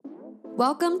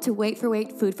Welcome to Wait for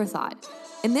Weight Food for Thought.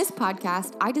 In this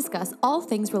podcast, I discuss all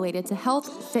things related to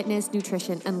health, fitness,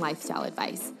 nutrition, and lifestyle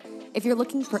advice. If you're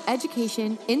looking for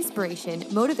education, inspiration,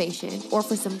 motivation, or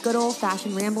for some good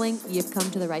old-fashioned rambling, you've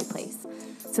come to the right place.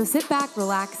 So sit back,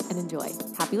 relax, and enjoy.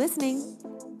 Happy listening.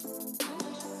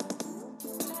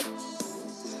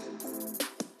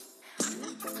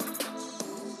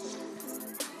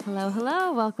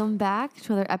 Hello. Welcome back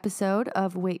to another episode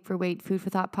of Wait for Weight Food for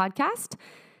Thought podcast.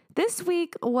 This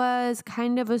week was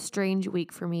kind of a strange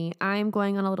week for me. I'm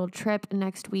going on a little trip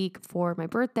next week for my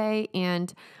birthday,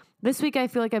 and this week I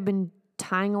feel like I've been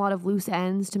tying a lot of loose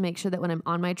ends to make sure that when I'm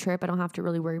on my trip, I don't have to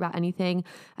really worry about anything.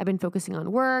 I've been focusing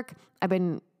on work. I've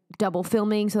been double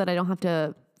filming so that I don't have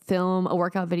to film a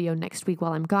workout video next week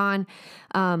while I'm gone.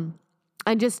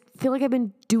 I just feel like I've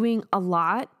been doing a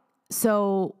lot.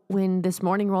 So when this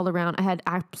morning rolled around, I had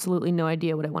absolutely no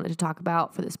idea what I wanted to talk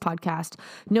about for this podcast.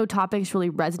 No topics really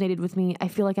resonated with me. I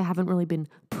feel like I haven't really been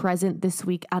present this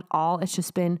week at all. It's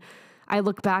just been, I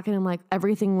look back and I'm like,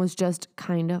 everything was just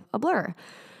kind of a blur.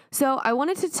 So I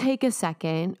wanted to take a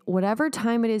second, whatever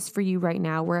time it is for you right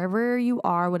now, wherever you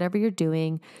are, whatever you're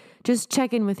doing, just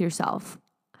check in with yourself.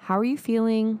 How are you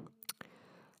feeling?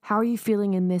 How are you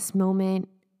feeling in this moment?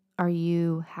 Are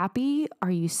you happy?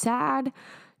 Are you sad?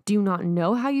 Do you not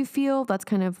know how you feel? That's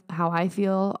kind of how I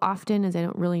feel often, is I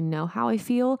don't really know how I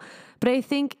feel. But I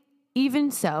think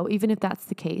even so, even if that's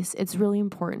the case, it's really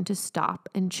important to stop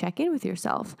and check in with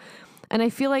yourself. And I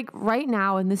feel like right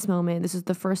now in this moment, this is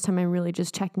the first time I'm really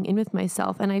just checking in with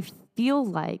myself. And I feel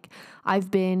like I've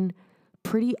been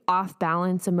pretty off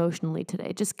balance emotionally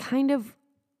today, just kind of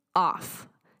off.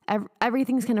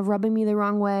 Everything's kind of rubbing me the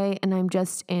wrong way, and I'm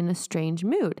just in a strange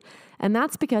mood. And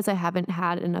that's because I haven't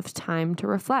had enough time to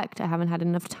reflect. I haven't had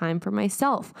enough time for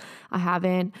myself. I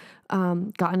haven't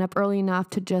gotten up early enough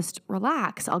to just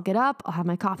relax. I'll get up, I'll have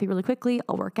my coffee really quickly,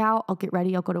 I'll work out, I'll get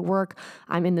ready, I'll go to work.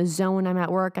 I'm in the zone, I'm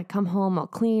at work, I come home, I'll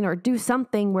clean or do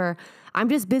something where I'm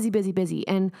just busy.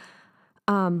 And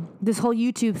this whole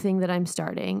YouTube thing that I'm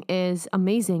starting is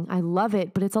amazing. I love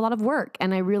it, but it's a lot of work.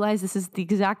 And I realize this is the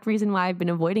exact reason why I've been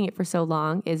avoiding it for so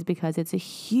long, is because it's a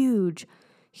huge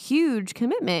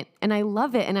commitment, and I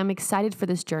love it. And I'm excited for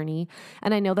this journey.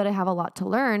 And I know that I have a lot to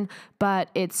learn, but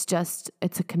it's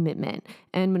a commitment.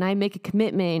 And when I make a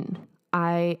commitment,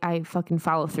 I fucking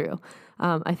follow through.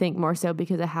 I think more so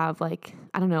because I have I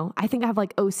think I have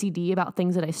OCD about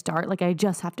things that I start. I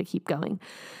just have to keep going.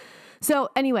 So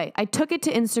anyway, I took it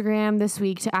to Instagram this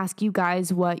week to ask you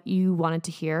guys what you wanted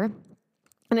to hear.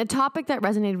 And a topic that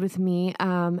resonated with me,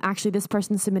 actually this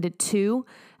person submitted two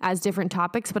as different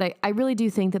topics, but I really do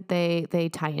think that they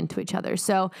tie into each other.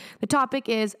 So the topic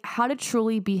is how to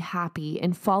truly be happy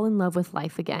and fall in love with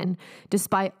life again,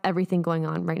 despite everything going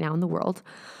on right now in the world.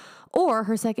 Or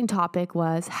her second topic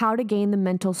was how to gain the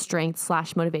mental strength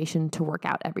 / motivation to work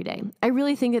out every day. I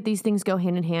really think that these things go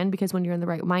hand in hand, because when you're in the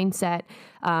right mindset,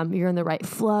 you're in the right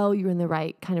flow, you're in the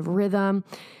right kind of rhythm,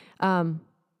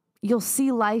 you'll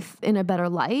see life in a better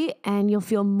light, and you'll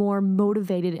feel more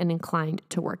motivated and inclined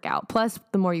to work out. Plus,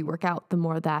 the more you work out, the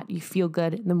more that you feel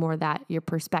good, the more that your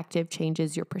perspective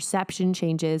changes, your perception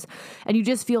changes, and you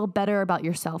just feel better about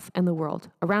yourself and the world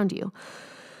around you.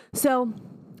 So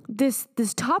this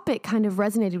topic kind of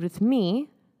resonated with me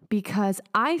because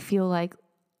I feel like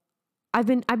I've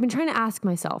been trying to ask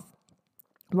myself,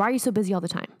 why are you so busy all the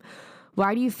time?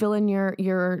 Why do you fill in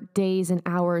your days and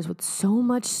hours with so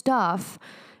much stuff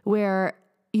where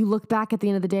you look back at the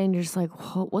end of the day and you're just like,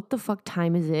 what the fuck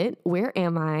time is it? Where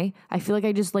am I? I feel like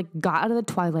I just got out of the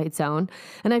twilight zone,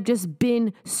 and I've just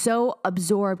been so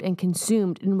absorbed and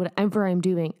consumed in whatever I'm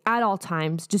doing at all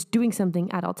times, just doing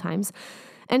something at all times.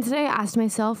 And today I asked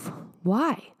myself,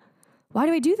 why? Why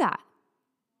do I do that?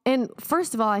 And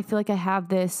first of all, I feel like I have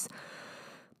this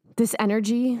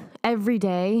energy every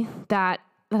day that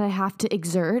I have to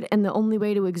exert. And the only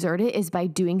way to exert it is by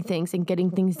doing things and getting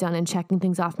things done and checking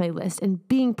things off my list and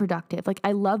being productive.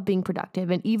 I love being productive.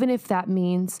 And even if that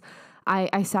means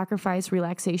I sacrifice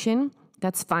relaxation,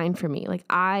 that's fine for me.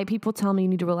 People tell me you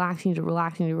need to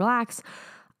relax.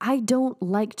 I don't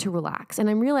like to relax, and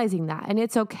I'm realizing that, and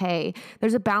it's okay.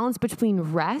 There's a balance between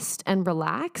rest and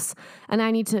relax, and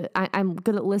I'm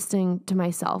good at listening to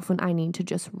myself when I need to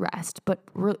just rest. But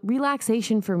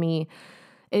relaxation for me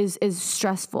is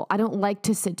stressful. I don't like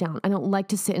to sit down. I don't like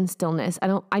to sit in stillness.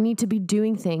 I need to be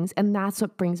doing things, and that's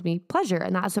what brings me pleasure,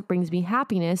 and that's what brings me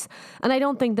happiness. And I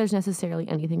don't think there's necessarily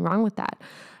anything wrong with that.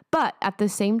 But at the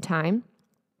same time,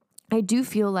 I do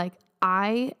feel like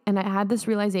I had this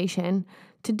realization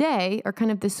today, or kind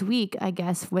of this week, I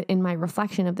guess, in my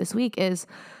reflection of this week, is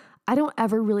I don't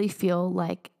ever really feel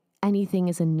like anything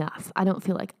is enough. I don't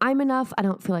feel like I'm enough. I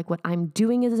don't feel like what I'm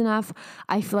doing is enough.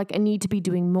 I feel like I need to be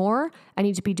doing more. I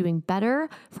need to be doing better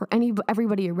for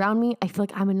everybody around me. I feel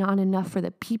like I'm not enough for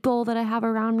the people that I have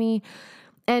around me.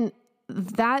 And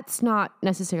that's not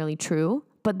necessarily true,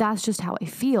 but that's just how I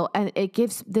feel. And it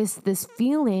gives this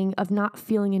feeling of not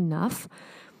feeling enough,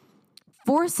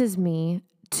 forces me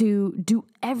to do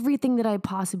everything that I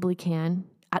possibly can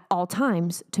at all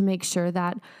times to make sure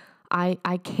that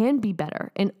I can be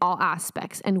better in all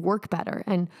aspects and work better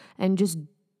and just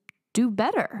do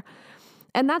better.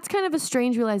 And that's kind of a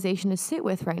strange realization to sit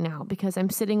with right now, because I'm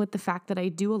sitting with the fact that I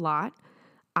do a lot.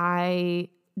 I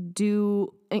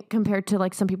do, compared to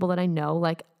like some people that I know,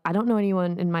 like I don't know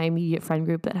anyone in my immediate friend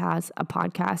group that has a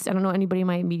podcast. I don't know anybody in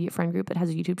my immediate friend group that has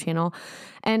a YouTube channel.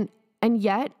 And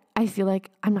yet I feel like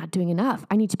I'm not doing enough.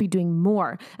 I need to be doing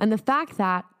more. And the fact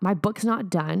that my book's not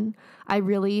done, I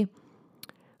really,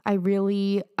 I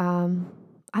don't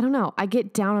know, I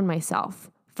get down on myself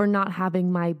for not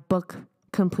having my book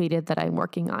completed that I'm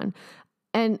working on.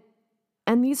 And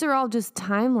these are all just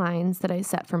timelines that I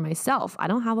set for myself. I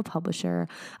don't have a publisher.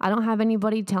 I don't have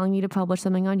anybody telling me to publish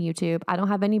something on YouTube. I don't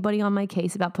have anybody on my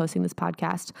case about posting this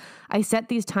podcast. I set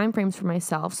these timeframes for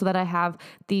myself so that I have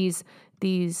these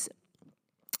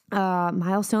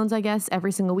milestones, I guess,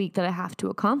 every single week that I have to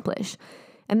accomplish.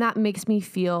 And that makes me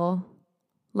feel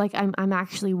like I'm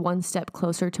actually one step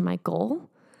closer to my goal,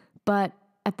 but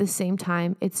at the same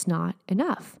time, it's not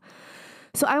enough.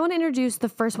 So I want to introduce the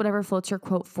first whatever floats your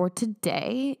quote for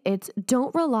today. It's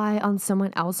don't rely on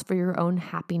someone else for your own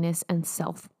happiness and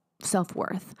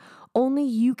self-worth. Only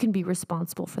you can be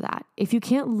responsible for that. If you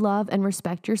can't love and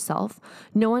respect yourself,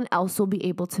 no one else will be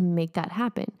able to make that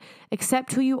happen.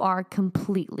 Accept who you are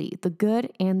completely, the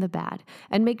good and the bad,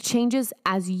 and make changes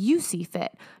as you see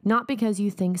fit, not because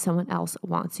you think someone else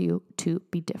wants you to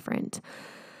be different.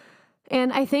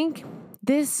 And I think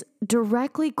this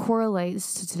directly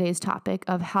correlates to today's topic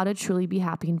of how to truly be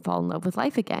happy and fall in love with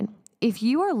life again. If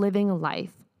you are living a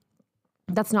life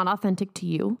that's not authentic to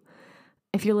you,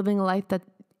 if you're living a life that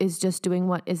is just doing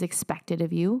what is expected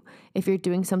of you, if you're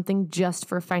doing something just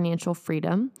for financial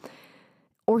freedom,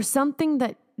 or something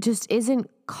that just isn't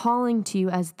calling to you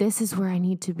as this is where I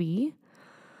need to be,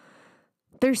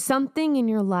 there's something in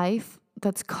your life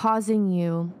that's causing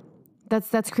you,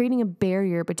 that's creating a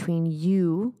barrier between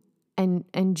you and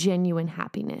genuine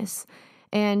happiness.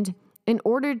 And in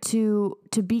order to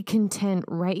be content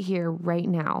right here, right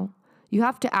now, you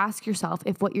have to ask yourself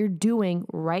if what you're doing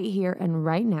right here and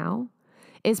right now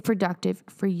is productive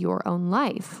for your own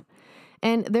life.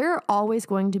 And there are always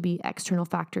going to be external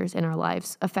factors in our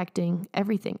lives affecting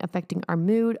everything, affecting our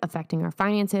mood, affecting our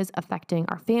finances, affecting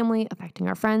our family, affecting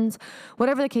our friends,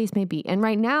 whatever the case may be. And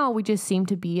right now we just seem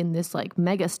to be in this like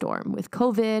mega storm with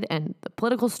COVID and the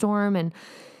political storm. And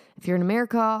if you're in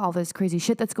America, all this crazy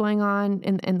shit that's going on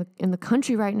in the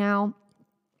country right now.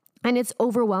 And it's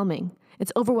overwhelming.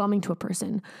 It's overwhelming to a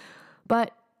person. But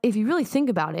if you really think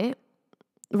about it,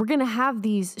 we're going to have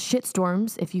these shit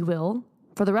storms, if you will,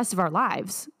 for the rest of our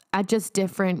lives at just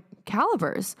different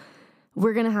calibers.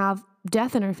 We're going to have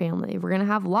death in our family. We're going to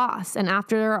have loss. And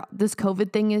after this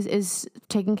COVID thing is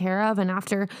taken care of, and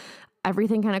after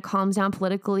everything kind of calms down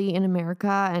politically in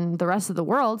America and the rest of the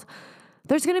world,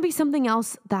 there's going to be something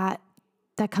else that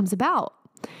comes about.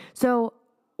 So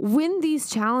when these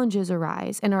challenges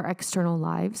arise in our external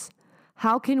lives,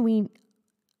 how can we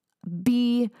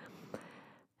be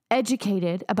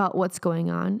educated about what's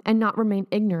going on and not remain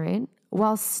ignorant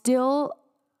while still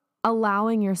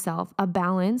allowing yourself a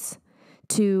balance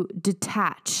to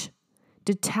detach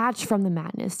from the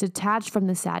madness, detach from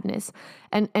the sadness,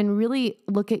 and really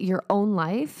look at your own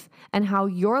life and how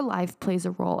your life plays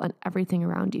a role in everything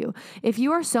around you. If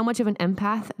you are so much of an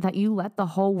empath that you let the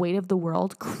whole weight of the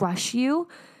world crush you,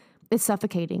 it's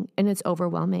suffocating and it's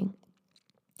overwhelming.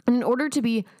 And in order to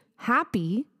be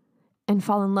happy and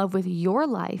fall in love with your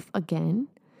life again,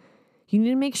 you need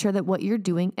to make sure that what you're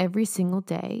doing every single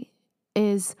day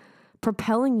is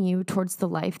propelling you towards the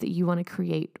life that you want to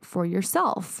create for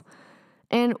yourself.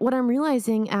 And what I'm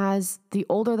realizing as the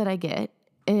older that I get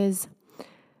is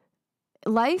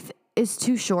life is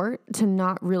too short to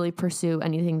not really pursue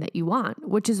anything that you want,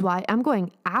 which is why I'm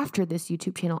going after this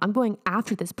YouTube channel. I'm going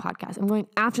after this podcast. I'm going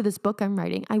after this book I'm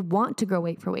writing. I want to grow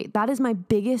Weight for Weight. That is my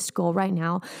biggest goal right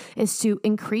now, is to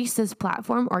increase this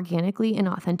platform organically and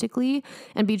authentically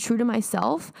and be true to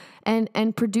myself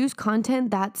and produce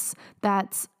content that's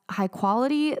high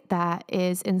quality, that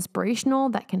is inspirational,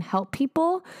 that can help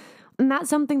people. And that's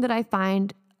something that I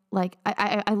find like,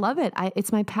 I love it.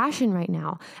 It's my passion right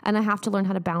now. And I have to learn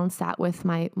how to balance that with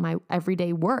my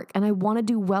everyday work. And I want to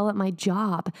do well at my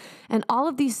job. And all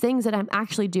of these things that I'm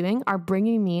actually doing are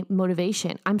bringing me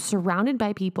motivation. I'm surrounded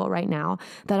by people right now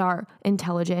that are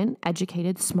intelligent,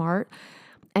 educated, smart,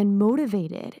 and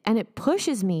motivated. And it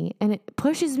pushes me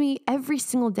every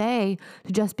single day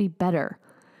to just be better.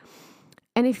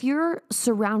 And if you're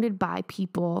surrounded by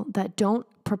people that don't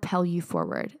propel you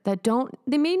forward,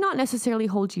 they may not necessarily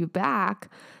hold you back,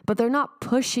 but they're not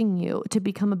pushing you to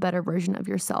become a better version of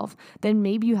yourself, then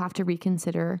maybe you have to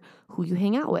reconsider who you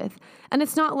hang out with. And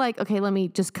it's not like, okay, let me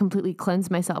just completely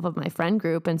cleanse myself of my friend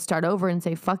group and start over and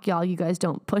say, fuck y'all, you guys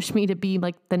don't push me to be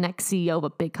like the next CEO of a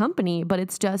big company. But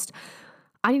it's just,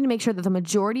 I need to make sure that the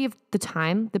majority of the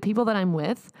time, the people that I'm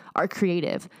with are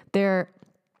creative. They're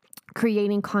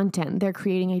creating content, they're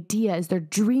creating ideas, they're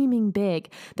dreaming big,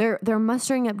 they're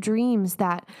mustering up dreams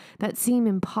that seem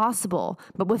impossible,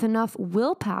 but with enough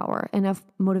willpower, enough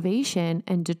motivation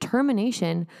and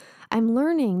determination, I'm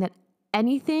learning that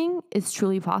anything is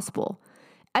truly possible.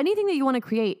 Anything that you want to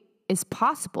create is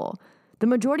possible. The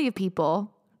majority of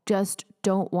people just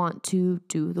don't want to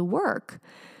do the work.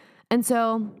 And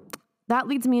so that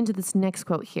leads me into this next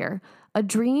quote here. A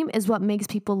dream is what makes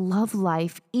people love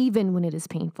life even when it is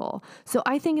painful. So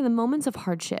I think in the moments of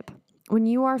hardship, when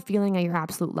you are feeling at your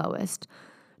absolute lowest,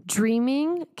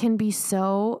 dreaming can be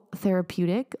so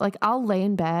therapeutic. Like I'll lay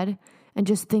in bed and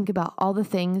just think about all the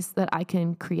things that I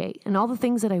can create and all the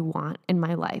things that I want in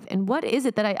my life. And what is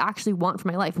it that I actually want for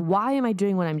my life? Why am I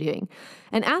doing what I'm doing?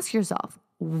 And ask yourself,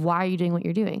 why are you doing what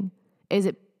you're doing? Is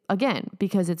it, again,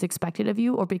 because it's expected of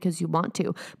you or because you want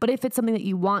to? But if it's something that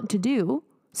you want to do,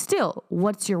 still,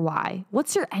 what's your why?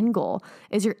 What's your end goal?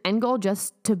 Is your end goal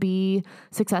just to be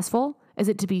successful? Is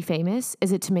it to be famous?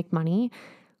 Is it to make money?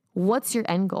 What's your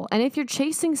end goal? And if you're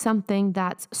chasing something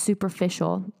that's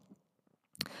superficial,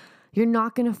 you're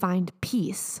not going to find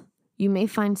peace. You may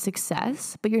find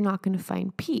success, but you're not going to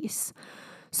find peace.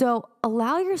 So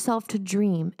allow yourself to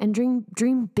dream and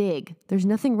dream big. There's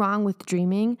nothing wrong with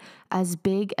dreaming as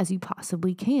big as you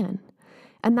possibly can.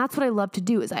 And that's what I love to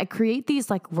do is I create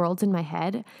these like worlds in my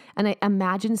head and I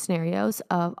imagine scenarios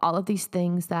of all of these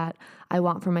things that I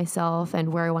want for myself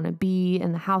and where I want to be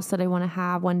and the house that I want to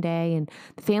have one day and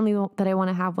the family that I want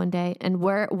to have one day and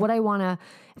what I want to,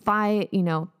 if I,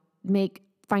 make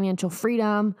financial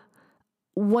freedom,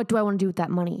 what do I want to do with that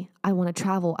money? I want to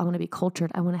travel. I want to be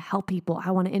cultured. I want to help people.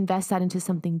 I want to invest that into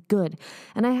something good.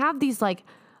 And I have these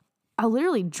I'll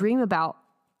literally dream about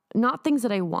not things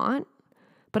that I want,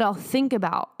 but I'll think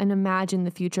about and imagine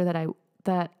the future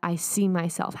that I see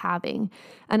myself having.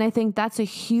 And I think that's a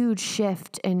huge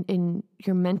shift in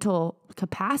your mental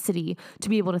capacity to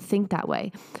be able to think that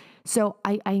way. So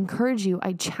I encourage you,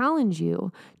 I challenge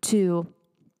you to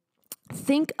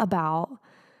think about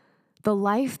the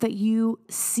life that you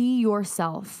see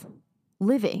yourself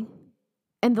living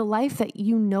and the life that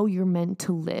you know you're meant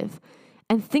to live.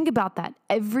 And think about that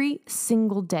every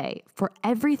single day for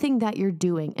everything that you're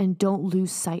doing and don't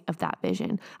lose sight of that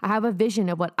vision. I have a vision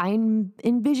of what I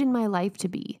envision my life to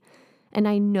be. And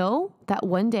I know that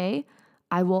one day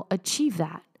I will achieve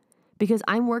that because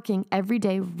I'm working every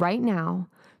day right now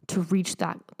to reach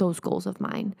those goals of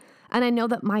mine. And I know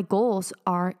that my goals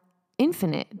are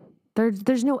infinite.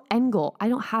 There's no end goal. I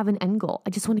don't have an end goal. I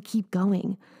just want to keep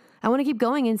going. I want to keep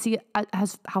going and see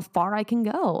how far I can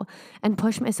go and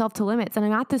push myself to limits. And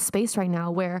I'm at this space right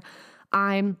now where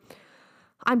I'm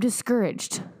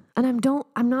discouraged, and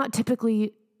I'm not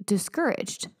typically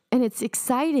discouraged. And it's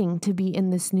exciting to be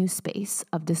in this new space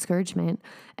of discouragement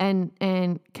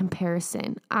and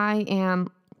comparison. I am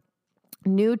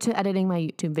new to editing my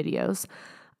YouTube videos.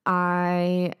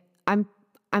 I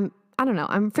don't know.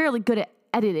 I'm fairly good at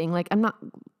editing. Like I'm not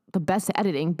the best at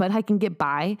editing, but I can get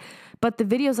by. But the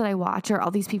videos that I watch are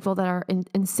all these people that are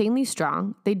insanely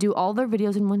strong. They do all their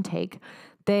videos in one take.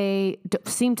 They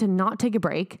seem to not take a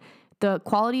break. The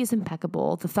quality is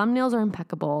impeccable. The thumbnails are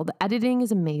impeccable. The editing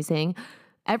is amazing.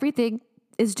 Everything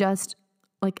is just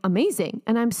like amazing.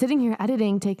 And I'm sitting here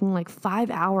editing, taking like 5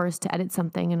 hours to edit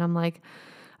something. And I'm like,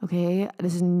 okay,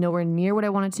 this is nowhere near what I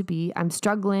want it to be. I'm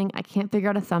struggling. I can't figure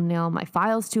out a thumbnail. My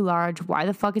file's too large. Why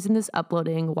the fuck isn't this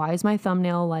uploading? Why is my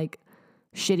thumbnail like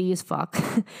shitty as fuck?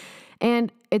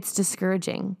 And it's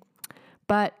discouraging.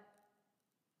 But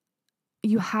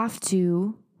you have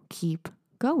to keep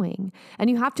going. And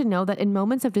you have to know that in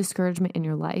moments of discouragement in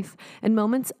your life, in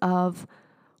moments of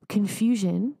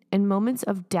confusion, in moments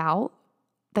of doubt,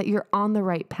 that you're on the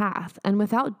right path. And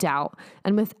without doubt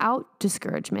and without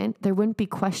discouragement, there wouldn't be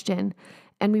question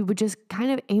and we would just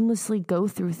kind of aimlessly go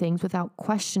through things without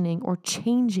questioning or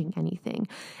changing anything.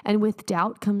 And with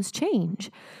doubt comes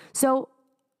change. So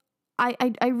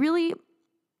I really,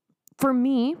 for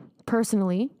me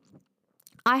personally,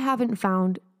 I haven't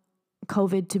found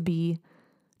COVID to be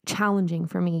challenging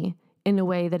for me in a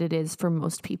way that it is for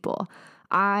most people.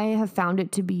 I have found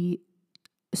it to be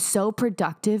so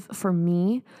productive for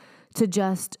me to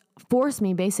just force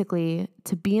me basically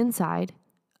to be inside,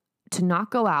 to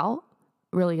not go out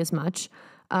really as much,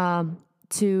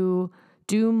 to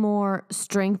do more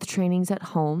strength trainings at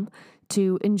home,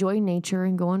 to enjoy nature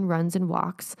and go on runs and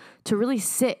walks, to really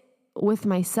sit with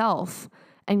myself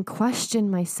and question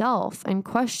myself and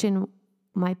question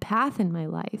my path in my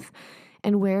life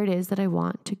and where it is that I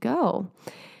want to go.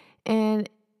 And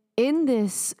in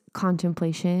this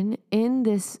contemplation, in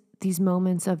these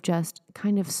moments of just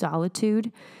kind of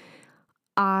solitude,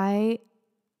 I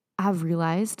have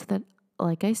realized that,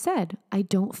 like I said, I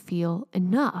don't feel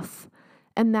enough.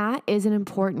 And that is an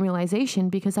important realization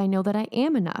because I know that I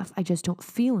am enough. I just don't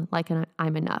feel like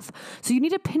I'm enough. So you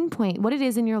need to pinpoint what it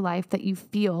is in your life that you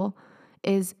feel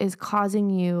is causing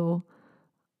you.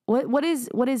 What is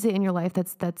it in your life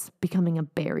that's becoming a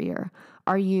barrier?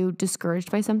 Are you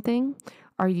discouraged by something?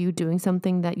 Are you doing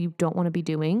something that you don't want to be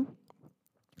doing?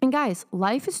 And guys,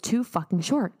 life is too fucking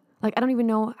short. Like, I don't even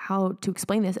know how to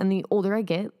explain this. And the older I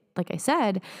get, like I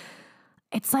said,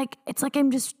 it's like I'm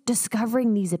just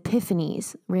discovering these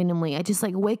epiphanies randomly. I just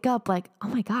like wake up like, oh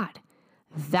my God,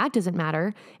 that doesn't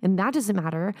matter. And that doesn't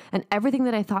matter. And everything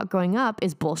that I thought growing up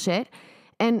is bullshit.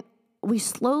 And we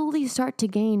slowly start to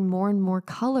gain more and more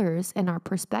colors in our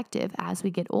perspective as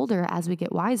we get older, as we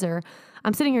get wiser.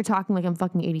 I'm sitting here talking like I'm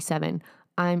fucking 87.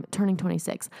 I'm turning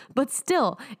 26. But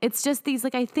still, it's just these,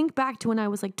 like, I think back to when I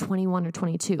was like 21 or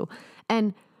 22.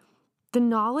 And the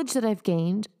knowledge that I've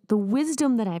gained, the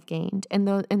wisdom that I've gained in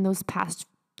those past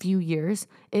few years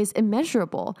is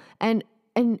immeasurable. And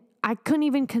I couldn't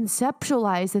even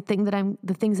conceptualize the things that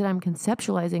I'm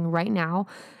conceptualizing right now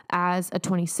as a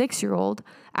 26-year-old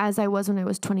as I was when I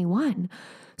was 21.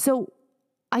 So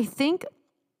I think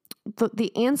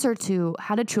the answer to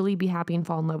how to truly be happy and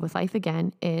fall in love with life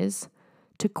again is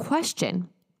to question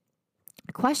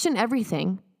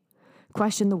everything,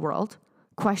 question the world,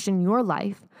 question your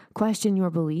life, question your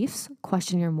beliefs,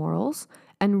 question your morals,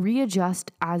 and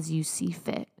readjust as you see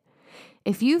fit.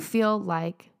 If you feel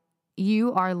like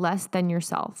you are less than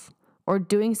yourself or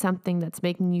doing something that's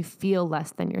making you feel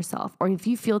less than yourself, or if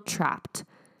you feel trapped,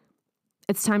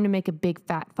 it's time to make a big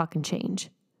fat fucking change.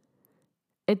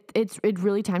 It's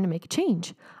really time to make a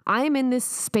change. I am in this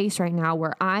space right now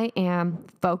where I am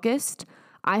focused.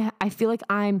 I feel like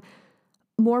I'm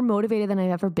more motivated than I've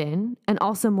ever been and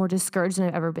also more discouraged than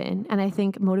I've ever been. And I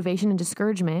think motivation and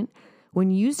discouragement,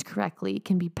 when used correctly,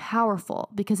 can be powerful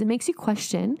because it makes you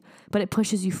question, but it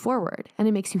pushes you forward and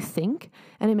it makes you think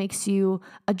and it makes you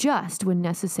adjust when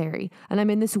necessary. And I'm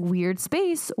in this weird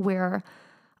space where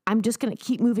I'm just going to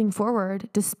keep moving forward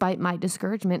despite my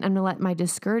discouragement. I'm going to let my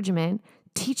discouragement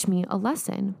teach me a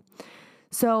lesson.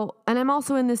 So, and I'm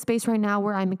also in this space right now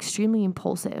where I'm extremely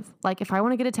impulsive. Like if I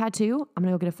want to get a tattoo, I'm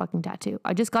going to go get a fucking tattoo.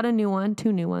 I just got a new one,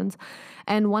 2 new ones.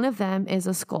 And one of them is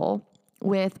a skull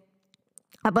with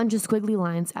a bunch of squiggly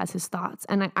lines as his thoughts.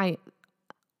 And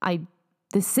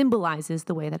this symbolizes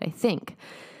the way that I think.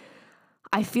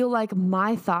 I feel like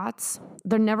my thoughts,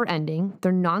 they're never ending.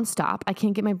 They're nonstop. I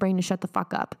can't get my brain to shut the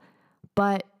fuck up.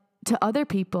 But to other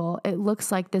people, it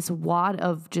looks like this wad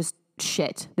of just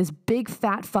shit, this big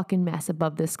fat fucking mess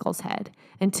above this skull's head.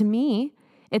 And to me,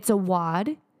 it's a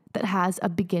wad that has a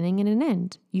beginning and an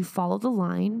end. You follow the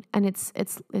line and it's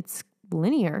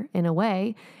linear in a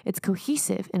way, it's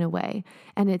cohesive in a way,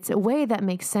 and it's a way that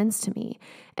makes sense to me.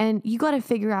 And you got to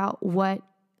figure out what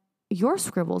your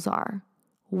scribbles are.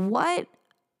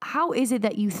 How is it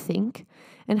that you think,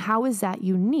 and how is that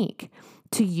unique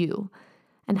to you?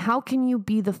 And how can you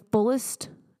be the fullest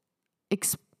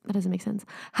that doesn't make sense.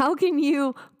 How can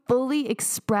you fully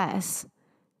express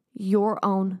your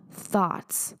own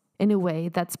thoughts in a way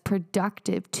that's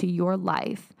productive to your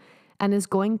life and is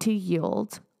going to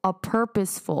yield a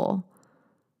purposeful,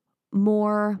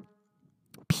 more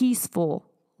peaceful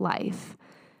life?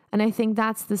 And I think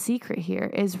that's the secret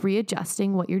here, is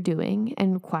readjusting what you're doing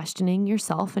and questioning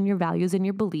yourself and your values and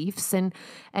your beliefs and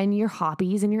your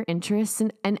hobbies and your interests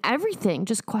and everything.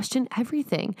 Just question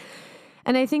everything.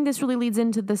 And I think this really leads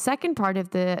into the second part of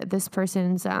this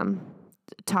person's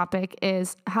topic,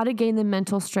 is how to gain the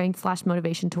mental strength /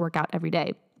 motivation to work out every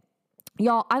day.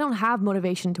 Y'all, I don't have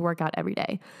motivation to work out every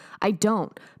day. I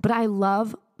don't, but I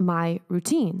love my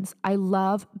routines. I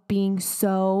love being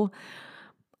so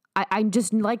I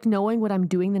just like knowing what I'm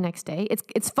doing the next day.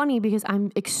 It's funny because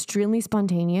I'm extremely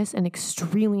spontaneous and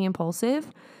extremely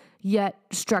impulsive, yet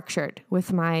structured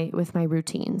with my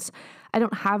routines. I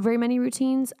don't have very many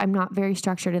routines. I'm not very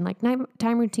structured in like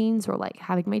nighttime routines or like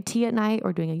having my tea at night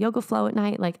or doing a yoga flow at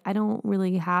night. Like I don't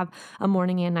really have a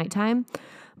morning and nighttime,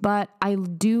 but I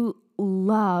do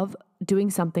love doing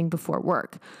something before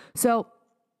work. So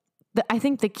I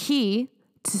think the key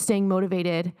to staying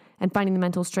motivated and finding the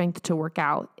mental strength to work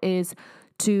out is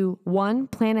to, one,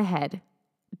 plan ahead.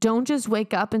 Don't just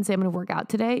wake up and say, I'm going to work out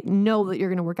today. Know that you're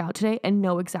going to work out today and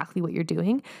know exactly what you're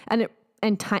doing and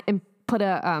put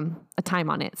a time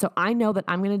on it. So I know that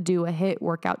I'm going to do a HIIT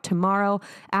workout tomorrow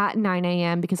at 9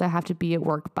 a.m. because I have to be at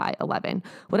work by 11,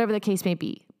 whatever the case may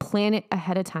be. Plan it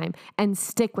ahead of time and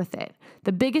stick with it.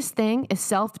 The biggest thing is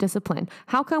self-discipline.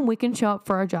 How come we can show up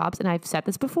for our jobs? And I've said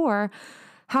this before.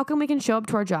 How come we can show up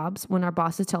to our jobs when our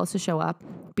bosses tell us to show up,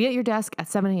 be at your desk at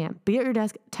 7 a.m., be at your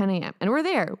desk at 10 a.m., and we're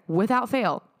there without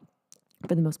fail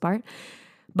for the most part.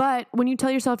 But when you tell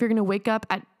yourself you're going to wake up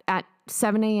at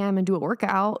 7 a.m. and do a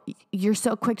workout, you're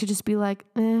so quick to just be like,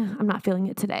 I'm not feeling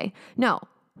it today. No,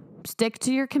 stick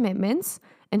to your commitments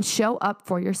and show up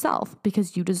for yourself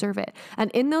because you deserve it. And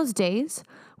in those days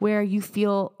where you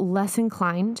feel less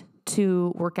inclined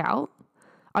to work out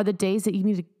are the days that you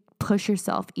need to push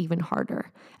yourself even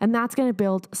harder. And that's going to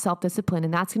build self-discipline,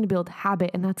 and that's going to build habit,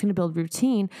 and that's going to build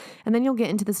routine. And then you'll get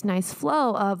into this nice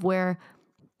flow of where,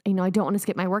 I don't want to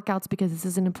skip my workouts because this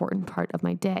is an important part of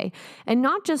my day. And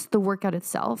not just the workout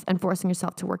itself and forcing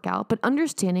yourself to work out, but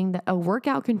understanding that a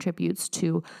workout contributes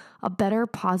to a better,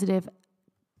 positive,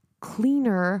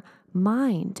 cleaner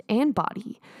mind and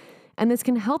body. And this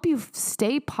can help you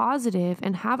stay positive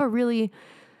and have a really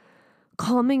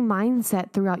calming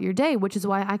mindset throughout your day, which is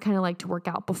why I kind of like to work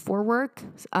out before work.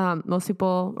 Most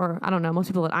people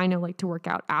that I know like to work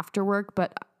out after work,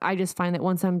 but I just find that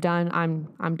once I'm done,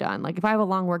 I'm done. Like if I have a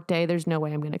long work day, there's no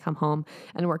way I'm going to come home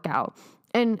and work out.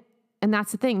 And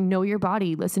that's the thing, know your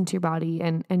body, listen to your body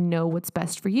and know what's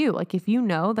best for you. Like if you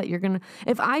know that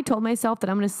if I told myself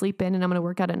that I'm going to sleep in and I'm going to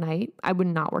work out at night, I would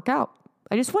not work out.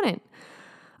 I just wouldn't.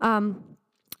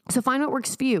 So find what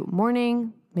works for you.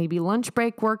 Morning, maybe lunch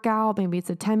break workout, maybe it's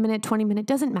a 10-minute, 20-minute,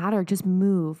 doesn't matter. Just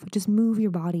move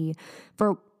your body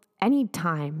for any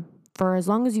time, for as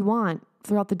long as you want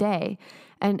throughout the day.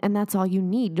 And that's all you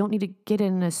need. You don't need to get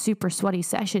in a super sweaty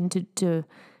session to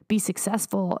be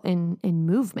successful in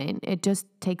movement. It just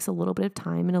takes a little bit of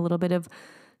time and a little bit of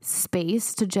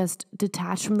space to just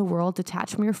detach from the world,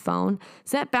 detach from your phone,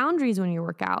 set boundaries when you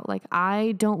work out. Like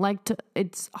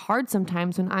it's hard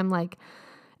sometimes when I'm like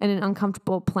in an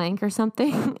uncomfortable plank or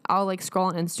something, I'll like scroll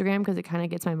on Instagram because it kind of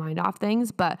gets my mind off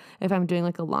things. But if I'm doing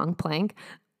like a long plank,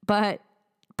 but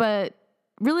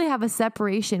really have a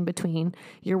separation between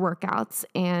your workouts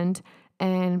and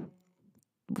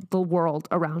the world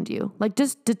around you. Like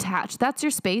just detach. That's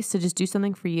your space to just do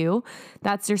something for you.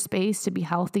 That's your space to be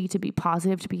healthy, to be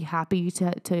positive, to be happy,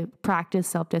 to practice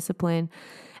self-discipline.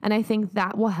 And I think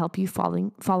that will help you fall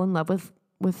in love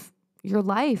with your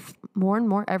life more and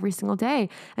more every single day.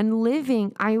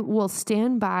 And I will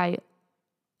stand by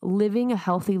living a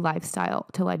healthy lifestyle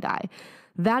till I die.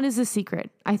 That is the secret,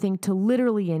 I think, to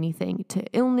literally anything, to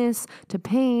illness, to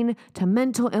pain, to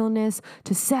mental illness,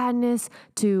 to sadness,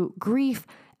 to grief,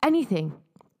 anything.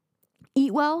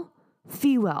 Eat well,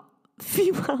 feel well.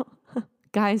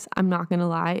 Guys, I'm not going to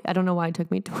lie. I don't know why it took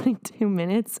me 22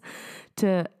 minutes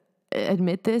to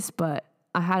admit this, but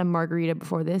I had a margarita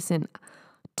before this, and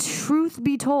truth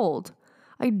be told,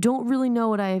 I don't really know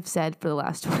what I have said for the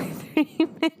last 23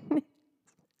 minutes.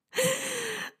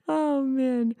 Oh,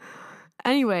 man.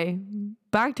 Anyway,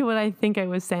 back to what I think I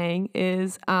was saying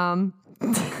is, the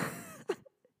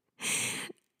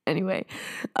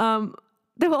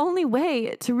only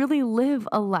way to really live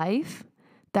a life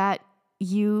that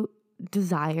you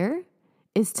desire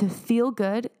is to feel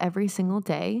good every single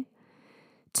day,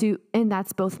 and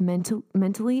that's both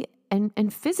mentally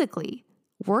and physically.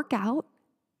 Work out,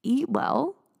 eat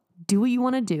well, do what you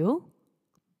want to do.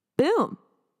 Boom.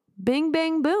 Bing,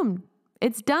 bang, boom.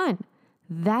 It's done.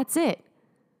 That's it.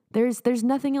 There's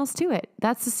nothing else to it.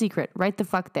 That's the secret. Right the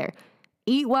fuck there.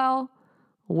 Eat well,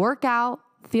 work out,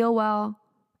 feel well,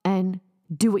 and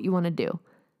do what you want to do.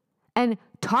 And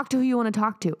talk to who you want to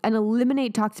talk to. And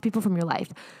eliminate toxic people from your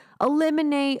life.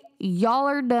 Eliminate, y'all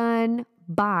are done,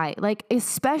 bye. Like,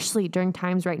 especially during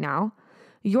times right now,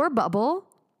 your bubble,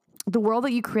 the world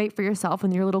that you create for yourself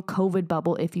in your little COVID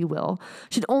bubble, if you will,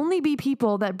 should only be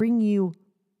people that bring you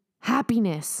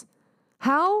happiness.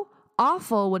 How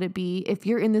awful would it be if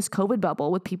you're in this COVID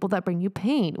bubble with people that bring you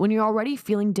pain, when you're already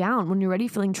feeling down, when you're already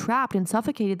feeling trapped and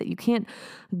suffocated, that you can't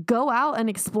go out and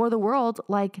explore the world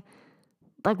like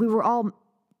we were all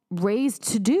raised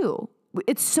to do.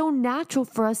 It's so natural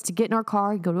for us to get in our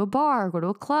car and go to a bar, or go to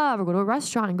a club, or go to a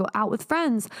restaurant and go out with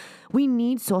friends. We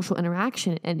need social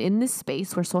interaction. And in this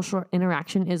space where social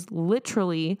interaction is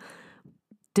literally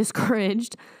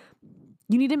discouraged,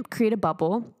 you need to create a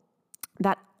bubble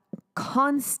that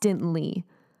constantly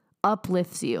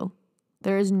uplifts you.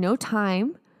 There is no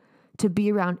time to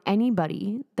be around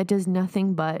anybody that does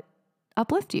nothing but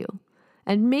uplift you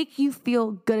and make you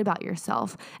feel good about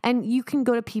yourself. And you can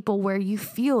go to people where you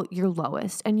feel your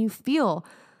lowest and you feel,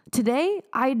 today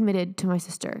I admitted to my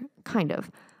sister,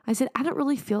 I said, I don't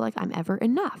really feel like I'm ever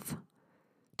enough.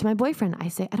 To my boyfriend, I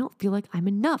say, I don't feel like I'm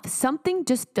enough. Something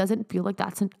just doesn't feel like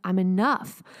I'm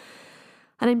enough.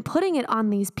 And I'm putting it on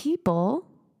these people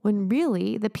when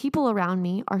really the people around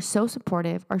me are so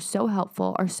supportive, are so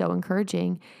helpful, are so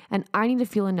encouraging. And I need to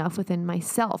feel enough within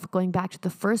myself. Going back to the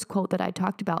first quote that I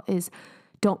talked about is,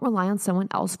 don't rely on someone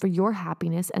else for your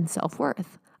happiness and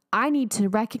self-worth. I need to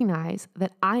recognize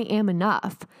that I am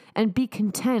enough and be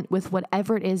content with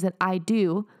whatever it is that I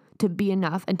do to be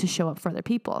enough and to show up for other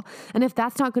people. And if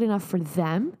that's not good enough for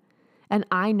them, and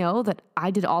I know that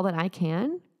I did all that I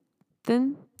can,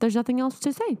 then there's nothing else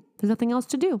to say. There's nothing else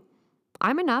to do.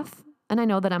 I'm enough, and I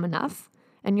know that I'm enough,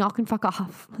 and y'all can fuck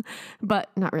off. But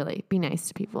not really. Be nice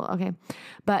to people, okay?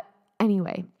 But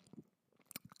anyway,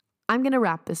 I'm going to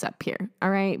wrap this up here, all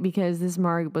right? Because this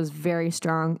marg was very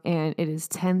strong, and it is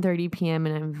 10:30 p.m.,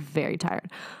 and I'm very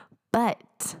tired.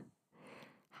 But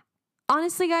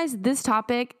honestly, guys, this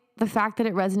topic, the fact that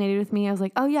it resonated with me, I was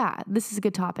like, oh yeah, this is a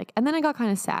good topic. And then I got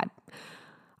kind of sad.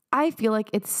 I feel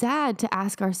like it's sad to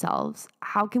ask ourselves,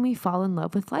 how can we fall in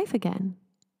love with life again?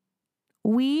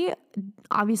 We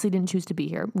obviously didn't choose to be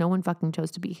here. No one fucking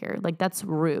chose to be here. Like, that's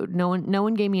rude. No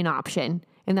one gave me an option,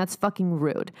 and that's fucking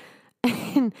rude.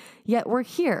 And yet we're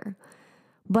here.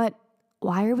 But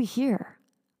why are we here?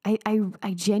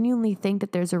 I genuinely think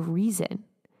that there's a reason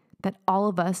that all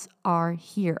of us are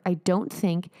here. I don't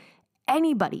think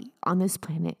anybody on this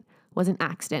planet was an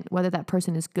accident, whether that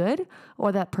person is good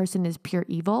or that person is pure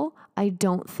evil. I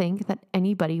don't think that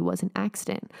anybody was an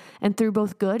accident. And through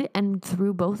both good and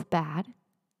through both bad,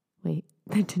 wait,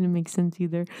 that didn't make sense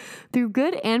either. Through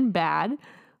good and bad,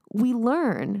 we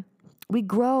learn, we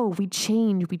grow, we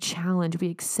change, we challenge, we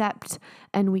accept,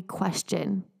 and we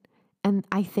question. And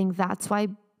I think that's why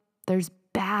there's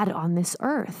bad on this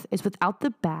earth, is without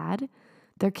the bad,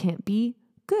 there can't be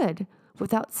good.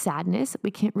 Without sadness,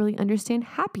 we can't really understand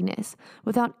happiness.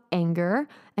 Without anger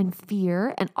and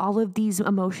fear and all of these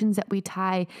emotions that we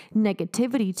tie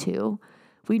negativity to,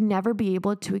 we'd never be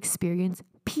able to experience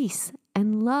peace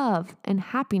and love and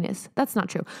happiness. That's not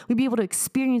true. We'd be able to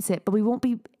experience it, but we won't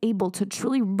be able to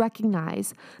truly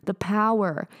recognize the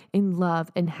power in love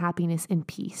and happiness and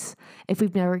peace if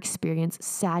we've never experienced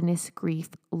sadness, grief,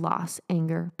 loss,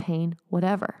 anger, pain,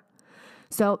 whatever.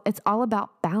 So it's all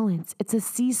about balance. It's a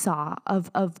seesaw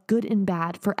of good and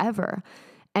bad forever.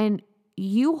 And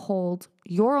you hold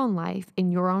your own life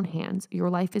in your own hands. Your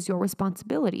life is your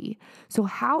responsibility. So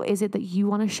how is it that you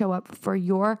want to show up for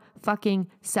your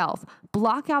fucking self?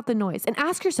 Block out the noise and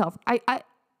ask yourself, I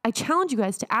challenge you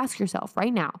guys to ask yourself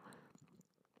right now,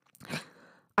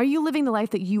 are you living the life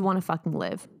that you want to fucking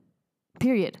live?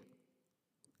 Period.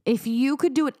 If you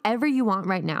could do whatever you want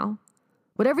right now,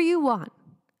 whatever you want,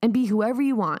 and be whoever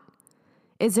you want,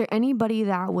 is there anybody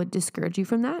that would discourage you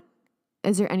from that?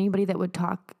 Is there anybody that would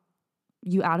talk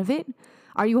you out of it?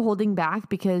 Are you holding back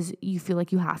because you feel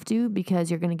like you have to,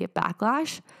 because you're going to get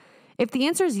backlash? If the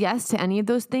answer is yes to any of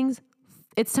those things,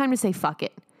 it's time to say fuck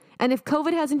it. And if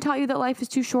COVID hasn't taught you that life is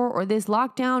too short, or this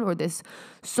lockdown, or this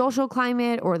social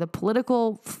climate, or the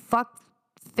political fuck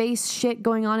face shit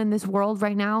going on in this world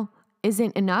right now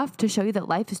isn't enough to show you that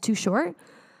life is too short,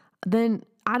 then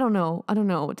I don't know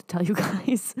what to tell you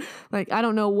guys. Like, I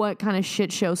don't know what kind of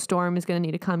shit show storm is going to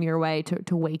need to come your way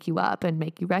to wake you up and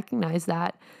make you recognize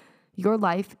that your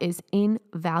life is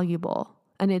invaluable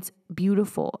and it's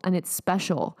beautiful and it's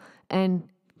special and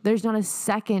there's not a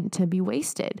second to be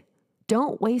wasted.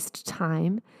 Don't waste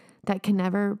time that can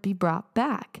never be brought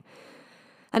back.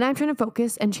 And I'm trying to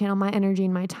focus and channel my energy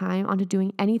and my time onto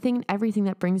doing anything and everything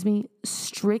that brings me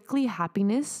strictly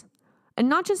happiness. And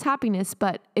not just happiness,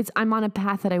 but I'm on a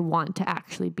path that I want to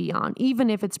actually be on. Even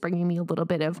if it's bringing me a little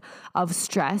bit of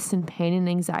stress and pain and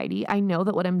anxiety, I know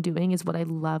that what I'm doing is what I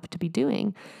love to be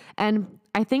doing. And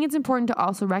I think it's important to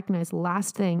also recognize the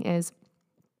last thing is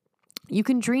you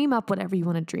can dream up whatever you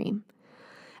want to dream.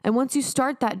 And once you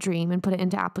start that dream and put it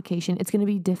into application, it's going to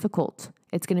be difficult.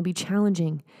 It's going to be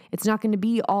challenging. It's not going to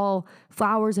be all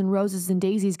flowers and roses and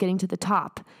daisies getting to the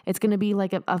top. It's going to be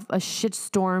like a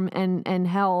shitstorm and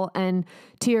hell and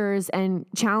tears and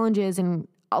challenges and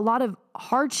a lot of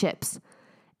hardships.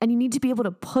 And you need to be able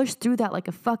to push through that like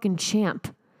a fucking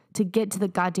champ to get to the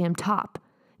goddamn top.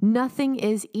 Nothing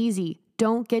is easy.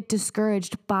 Don't get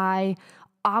discouraged by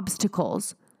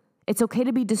obstacles. It's okay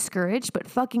to be discouraged, but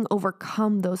fucking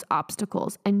overcome those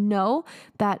obstacles and know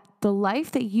that the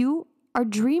life that you are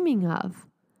dreaming of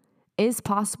is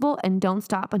possible, and don't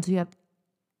stop until you have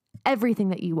everything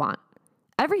that you want.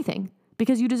 Everything,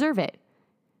 because you deserve it.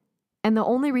 And the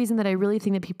only reason that I really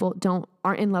think that people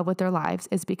aren't in love with their lives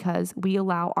is because we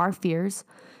allow our fears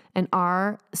and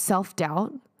our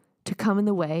self-doubt to come in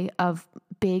the way of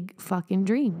big fucking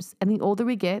dreams. And the older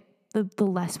we get, the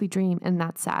less we dream. And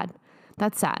that's sad.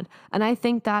 That's sad. And I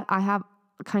think that I have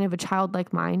kind of a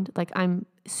childlike mind. Like, I'm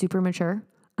super mature.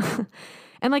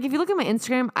 And like, if you look at my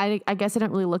Instagram, I guess I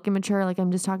don't really look immature. Like,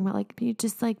 I'm just talking about like, you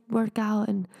just like work out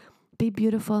and be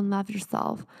beautiful and love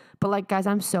yourself. But like, guys,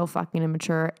 I'm so fucking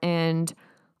immature and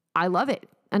I love it.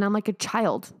 And I'm like a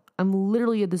child. I'm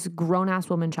literally this grown ass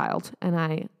woman child and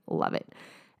I love it.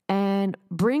 And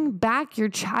bring back your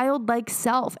childlike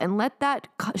self and let that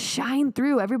shine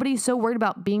through. Everybody's so worried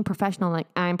about being professional. Like,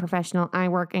 I'm professional. I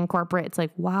work in corporate. It's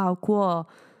like, wow, cool.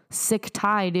 Sick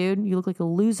tie, dude. You look like a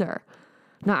loser.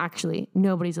 No, actually,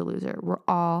 nobody's a loser. We're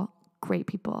all great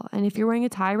people. And if you're wearing a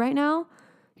tie right now,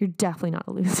 you're definitely not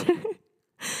a loser.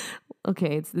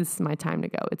 Okay, this is my time to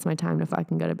go. It's my time to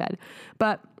fucking go to bed.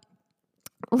 But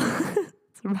let's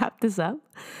wrap this up.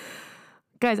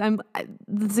 Guys,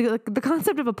 the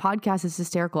concept of a podcast is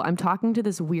hysterical. I'm talking to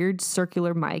this weird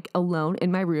circular mic alone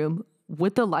in my room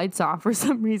with the lights off for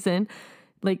some reason,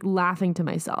 like laughing to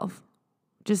myself.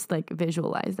 Just like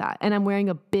visualize that. And I'm wearing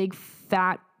a big,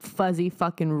 fat, fuzzy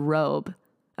fucking robe.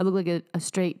 I look like a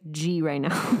straight G right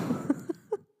now.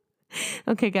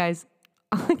 Okay, guys,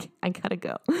 I gotta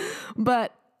go.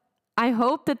 But I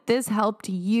hope that this helped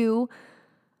you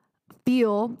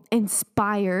feel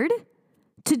inspired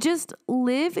to just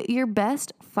live your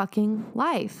best fucking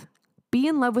life. Be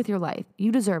in love with your life.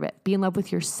 You deserve it. Be in love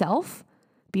with yourself,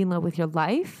 be in love with your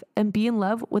life, and be in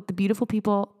love with the beautiful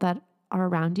people that are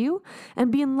around you,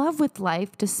 and be in love with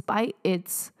life despite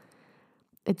its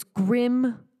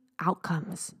grim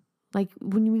outcomes. Like,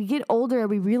 when we get older,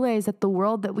 we realize that the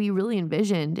world that we really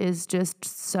envisioned is just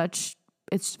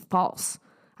it's false.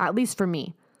 At least for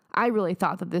me. I really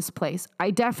thought that this place,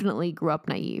 I definitely grew up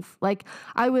naive. Like,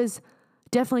 I was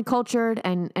definitely cultured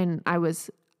and I was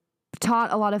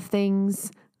taught a lot of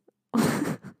things.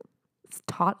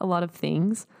 Taught a lot of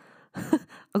things?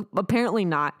 Apparently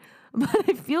not. But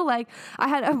I feel like I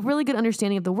had a really good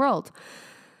understanding of the world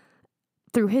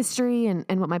through history and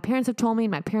what my parents have told me.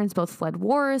 My parents both fled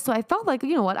wars. So I felt like,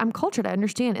 you know what, I'm cultured, I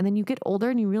understand. And then you get older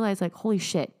and you realize like, holy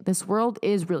shit, this world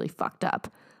is really fucked up.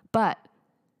 But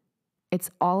it's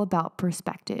all about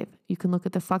perspective. You can look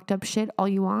at the fucked up shit all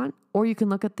you want, or you can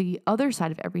look at the other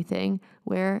side of everything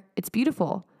where it's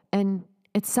beautiful and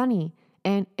it's sunny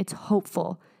and it's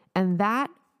hopeful. And that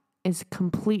is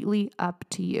completely up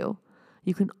to you.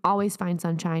 You can always find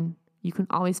sunshine. You can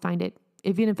always find it.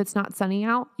 Even if it's not sunny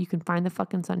out, you can find the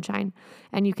fucking sunshine,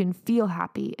 and you can feel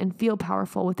happy and feel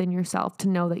powerful within yourself to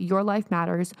know that your life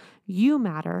matters, you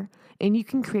matter, and you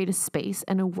can create a space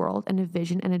and a world and a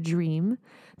vision and a dream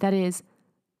that is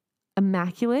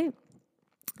immaculate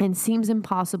and seems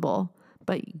impossible,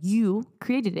 but you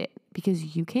created it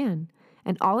because you can.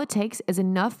 And all it takes is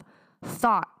enough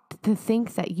thought to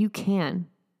think that you can,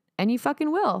 and you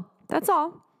fucking will. That's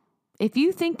all. If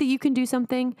you think that you can do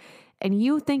something and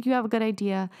you think you have a good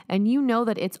idea and you know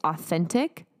that it's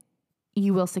authentic,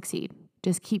 you will succeed.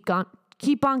 Just keep on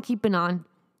keeping on.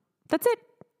 That's it.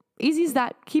 Easy as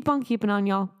that. Keep on keeping on,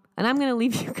 y'all. And I'm going to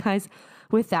leave you guys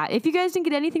with that. If you guys didn't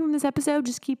get anything from this episode,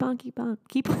 just keep on keeping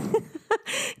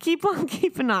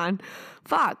on.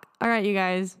 Fuck. All right, you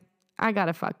guys. I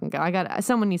gotta fucking go.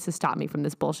 Someone needs to stop me from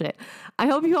this bullshit. I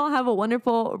hope you all have a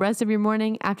wonderful rest of your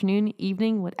morning, afternoon,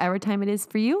 evening, whatever time it is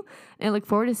for you. And I look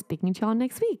forward to speaking to y'all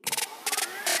next week.